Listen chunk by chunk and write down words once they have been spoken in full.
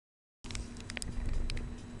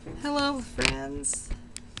Hello friends,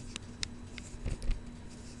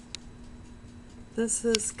 this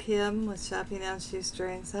is Kim with Shopping on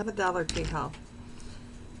Shoestrings. I have a Dollar Tree haul.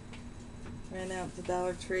 Ran out to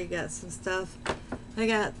Dollar Tree, got some stuff. I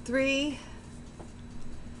got 3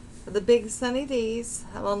 of the big Sunny D's.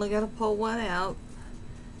 I'm only going to pull one out.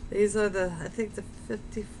 These are I think the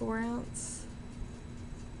 54 ounce,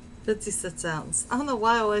 56 ounce. I don't know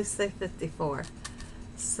why I always say 54.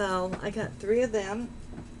 So I got 3 of them.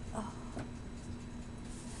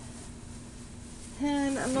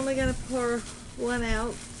 And I'm only going to pour one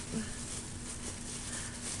out.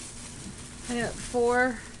 I got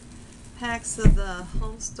 4 packs of the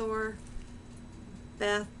Home Store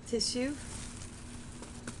bath tissue.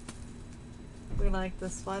 We like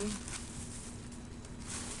this one.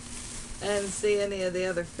 I didn't see any of the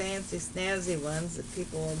other fancy snazzy ones that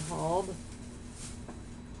people have hauled.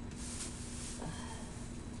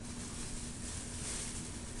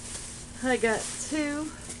 I got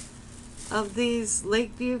 2 of these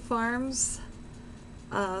Lakeview Farms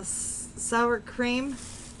sour cream.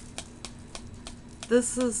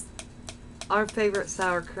 This is our favorite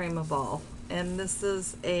sour cream of all, and this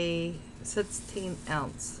is a 16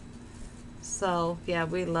 ounce. So yeah,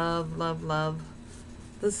 we love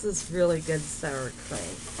this is really good sour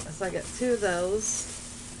cream. So I got 2 of those.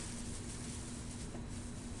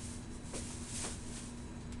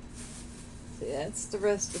 So yeah, it's the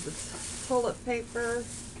rest of the toilet paper.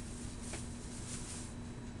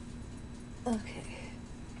 Okay.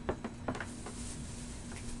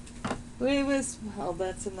 Oh,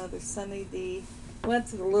 that's another Sunny D. Went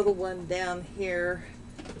to the little one down here,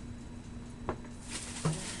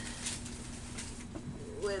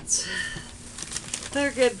 which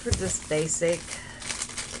they're good for just basic.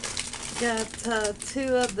 Got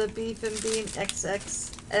 2 of the Beef and Bean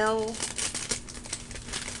XXL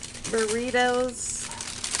burritos.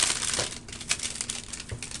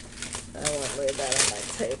 I won't leave that on my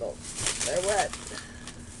table. They're wet.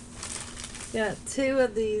 Got 2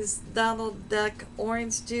 of these Donald Duck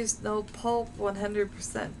orange juice, no pulp,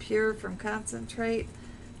 100% pure from concentrate,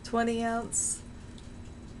 20 ounce.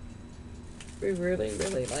 We really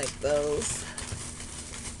like those.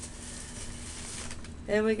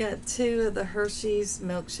 And we got 2 of the Hershey's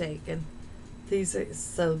milkshake, and these are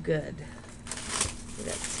so good. We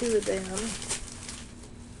got 2 of them.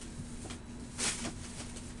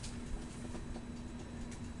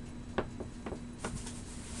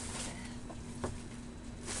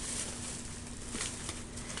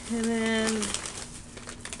 And then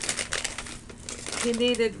he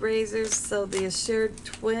needed razors, so the Assured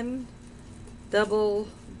Twin double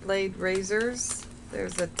blade razors.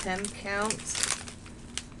 There's a 10 count.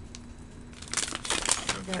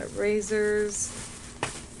 We got razors.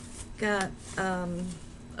 Got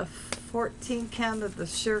a 14 count of the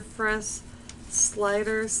Surefresh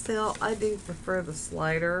slider still. I do prefer the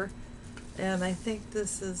slider. And I think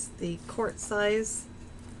this is the quart size.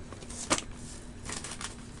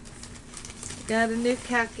 Got a new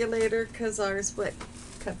calculator because ours went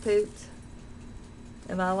kaput,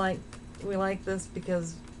 and we like this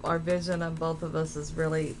because our vision on both of us is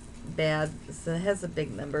really bad. So it has the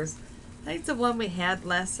big numbers. I think the one we had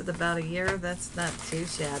lasted about a year. That's not too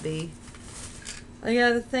shabby. I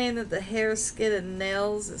got a thing that the hair, skin, and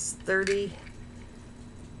nails is 30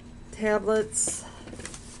 tablets.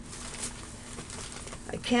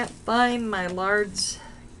 I can't find my large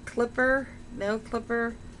clipper, nail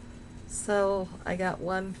clipper. So I got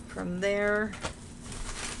one from there.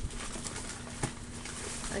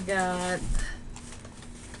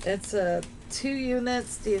 It's a 2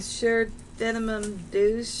 units, the Assured Denim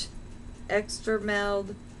Douche, extra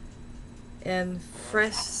mild and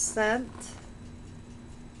fresh scent.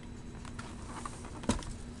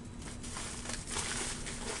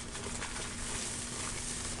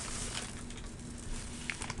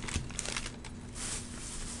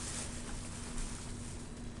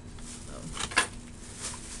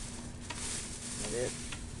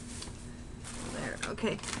 There,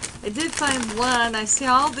 okay. I did find one. I see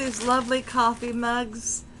all these lovely coffee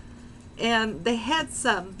mugs, and they had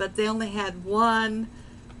some, but they only had one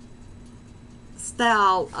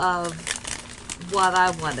style of what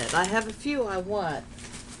I wanted. I have a few I want,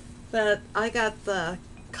 but I got the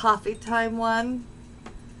coffee time one.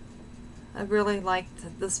 I really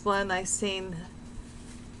liked this one. I seen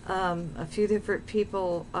a few different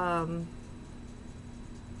people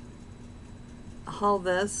haul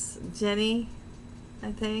this. Jenny,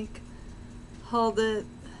 I think, hauled it.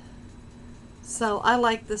 So I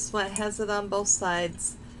like this one. It has it on both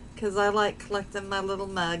sides because I like collecting my little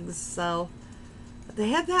mugs. So they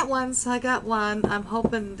had that one, so I got one. I'm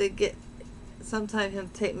hoping to get sometime him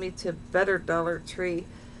take me to a better Dollar Tree,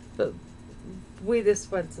 but we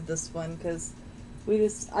just went to this one because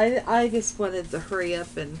I just wanted to hurry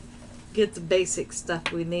up and get the basic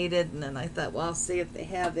stuff we needed, and then I thought, well, I'll see if they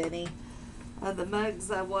have any. The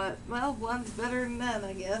mugs I want, well, one's better than none,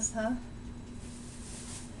 I guess, huh?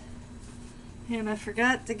 And I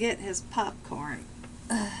forgot to get his popcorn.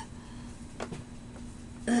 Well,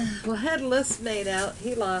 I had a list made out.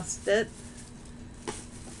 He lost it.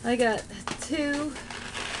 I got 2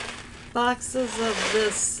 boxes of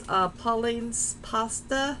this Pauline's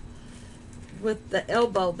pasta with the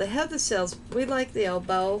elbow. They have the shells. We like the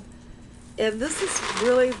elbow. And this is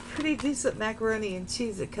really pretty decent macaroni and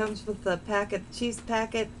cheese. It comes with a cheese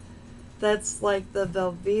packet that's like the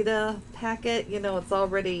Velveeta packet. You know, it's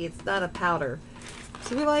not a powder.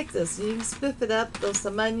 So we like this. You can spiff it up, throw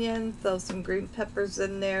some onion, throw some green peppers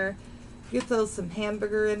in there. You throw some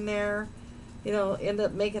hamburger in there. You know, end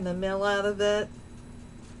up making a meal out of it.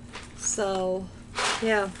 So,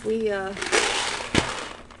 yeah,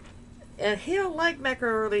 and he don't like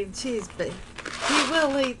macaroni and cheese, but he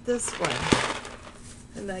will eat this one.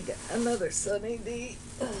 And I got another Sunny D.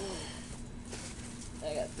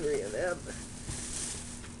 I got 3 of them.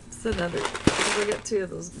 It's I got 2 of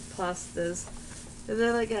those pastas. And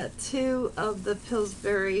then I got 2 of the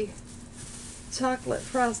Pillsbury chocolate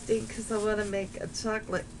frosting because I want to make a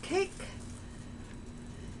chocolate cake.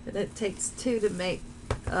 And it takes 2 to make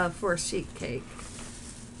for a sheet cake.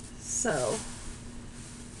 So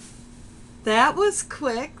that was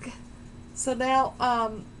quick. So now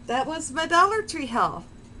that was my Dollar Tree haul.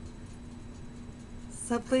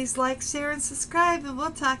 So please like, share, and subscribe, and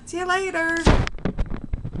we'll talk to you later.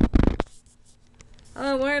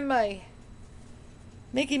 I'm wearing my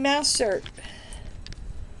Mickey Mouse shirt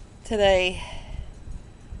today.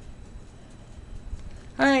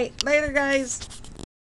 Alright, later guys.